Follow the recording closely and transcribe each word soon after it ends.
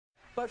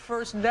But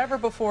first,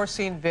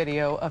 never-before-seen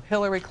video of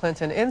Hillary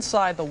Clinton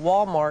inside the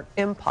Walmart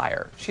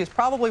empire. She is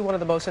probably one of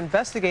the most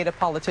investigative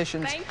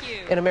politicians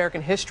in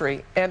American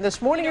history. And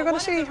this morning, you're going to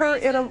see her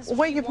in a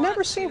way you've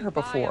never seen her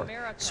before,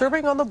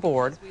 serving on the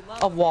board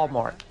of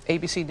Walmart.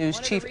 ABC News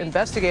Chief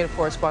Investigative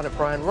Correspondent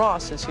Brian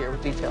Ross is here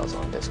with details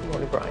on this. Good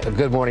morning, Brian.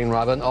 Good morning,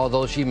 Robin.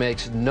 Although she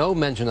makes no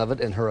mention of it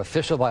in her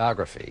official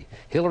biography,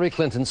 Hillary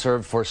Clinton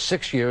served for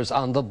 6 years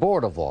on the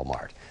board of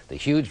Walmart, the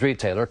huge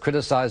retailer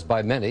criticized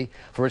by many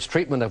for its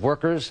treatment of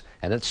workers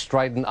and its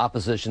strident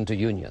opposition to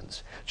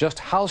unions. Just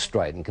how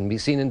strident can be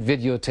seen in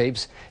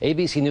videotapes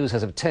ABC News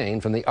has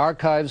obtained from the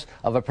archives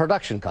of a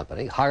production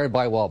company hired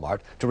by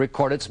Walmart to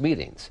record its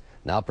meetings,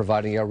 now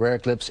providing a rare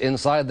glimpse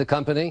inside the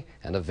company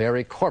and a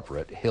very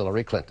corporate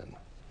Hillary Clinton.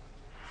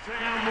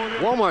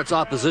 Walmart's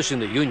opposition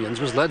to unions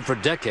was led for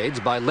decades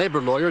by labor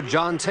lawyer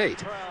John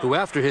Tate, who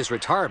after his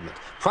retirement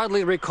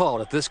proudly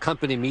recalled at this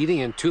company meeting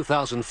in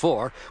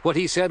 2004 what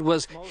he said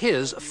was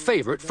his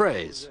favorite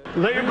phrase.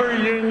 Labor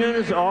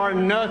unions are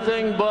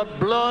nothing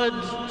but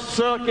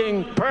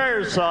blood-sucking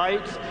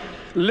parasites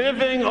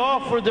living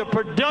off of the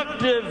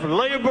productive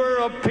labor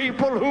of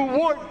people who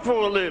work for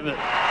a living.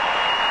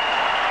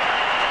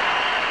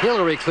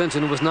 Hillary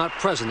Clinton was not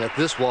present at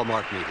this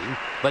Walmart meeting,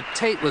 but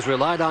Tate was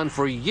relied on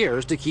for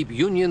years to keep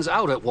unions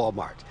out at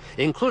Walmart,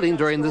 including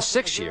during the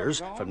 6 years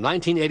from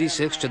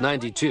 1986 to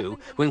 92,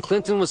 when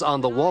Clinton was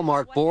on the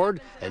Walmart board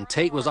and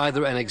Tate was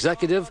either an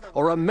executive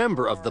or a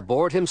member of the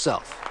board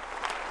himself.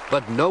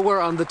 But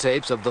nowhere on the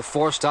tapes of the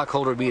 4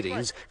 stockholder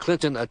meetings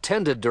Clinton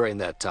attended during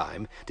that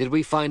time did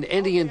we find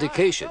any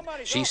indication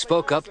she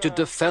spoke up to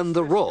defend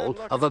the role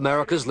of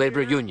America's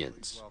labor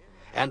unions.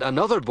 And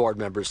another board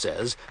member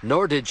says,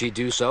 nor did she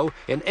do so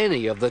in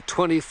any of the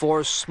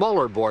 24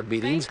 smaller board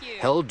meetings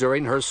held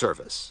during her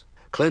service.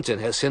 Clinton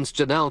has since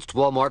denounced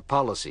Walmart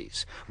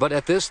policies, but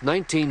at this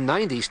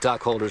 1990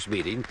 stockholders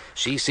meeting,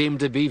 she seemed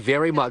to be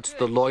very much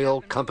the loyal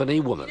company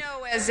woman. You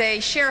know, as a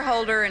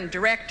shareholder and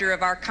director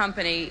of our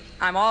company,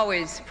 I'm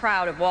always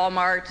proud of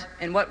Walmart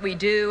and what we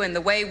do and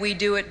the way we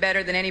do it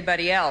better than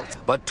anybody else.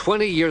 But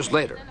 20 years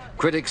later,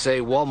 critics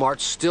say Walmart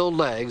still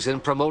lags in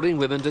promoting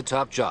women to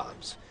top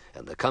jobs.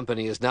 And the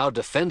company is now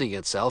defending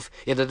itself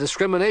in a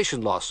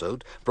discrimination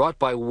lawsuit brought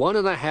by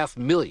 1.5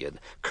 million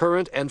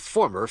current and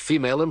former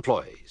female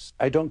employees.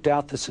 I don't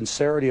doubt the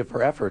sincerity of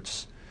her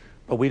efforts,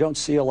 but we don't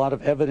see a lot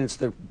of evidence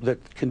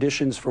that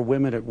conditions for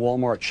women at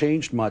Walmart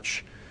changed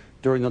much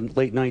during the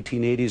late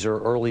 1980s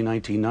or early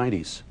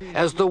 1990s.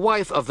 As the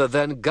wife of the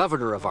then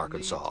governor of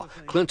Arkansas,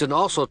 Clinton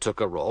also took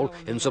a role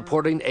in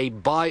supporting a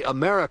Buy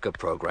America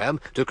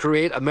program to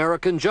create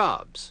American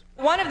jobs.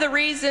 One of the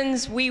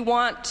reasons we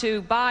want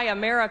to buy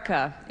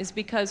America is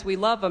because we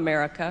love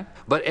America.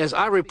 But as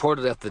I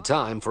reported at the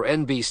time for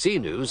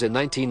NBC News in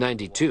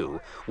 1992,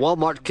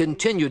 Walmart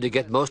continued to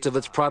get most of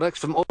its products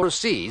from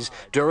overseas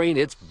during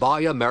its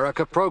Buy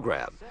America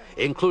program,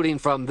 including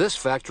from this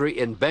factory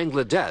in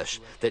Bangladesh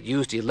that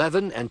used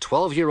 11 and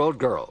 12-year-old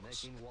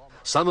girls.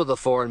 Some of the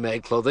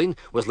foreign-made clothing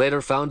was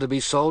later found to be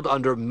sold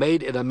under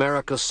Made in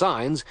America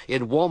signs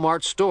in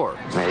Walmart stores.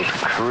 Made in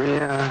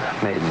Korea,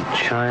 made in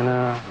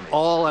China.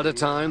 All at a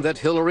time that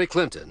Hillary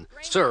Clinton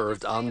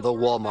served on the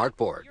Walmart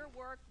board.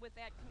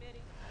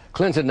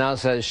 Clinton now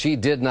says she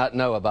did not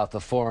know about the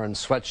foreign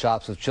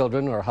sweatshops of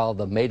children or how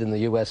the Made in the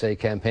USA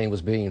campaign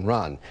was being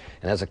run.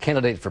 And as a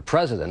candidate for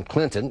president,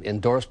 Clinton,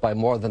 endorsed by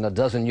more than a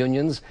dozen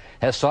unions,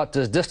 has sought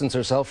to distance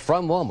herself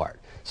from Walmart,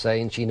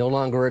 saying she no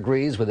longer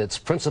agrees with its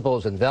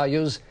principles and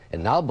values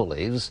and now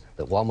believes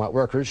that Walmart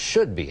workers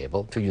should be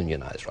able to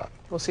unionize. Rob.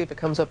 We'll see if it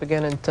comes up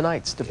again in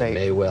tonight's debate. It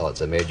may well. It's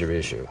a major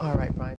issue. All right, Brian.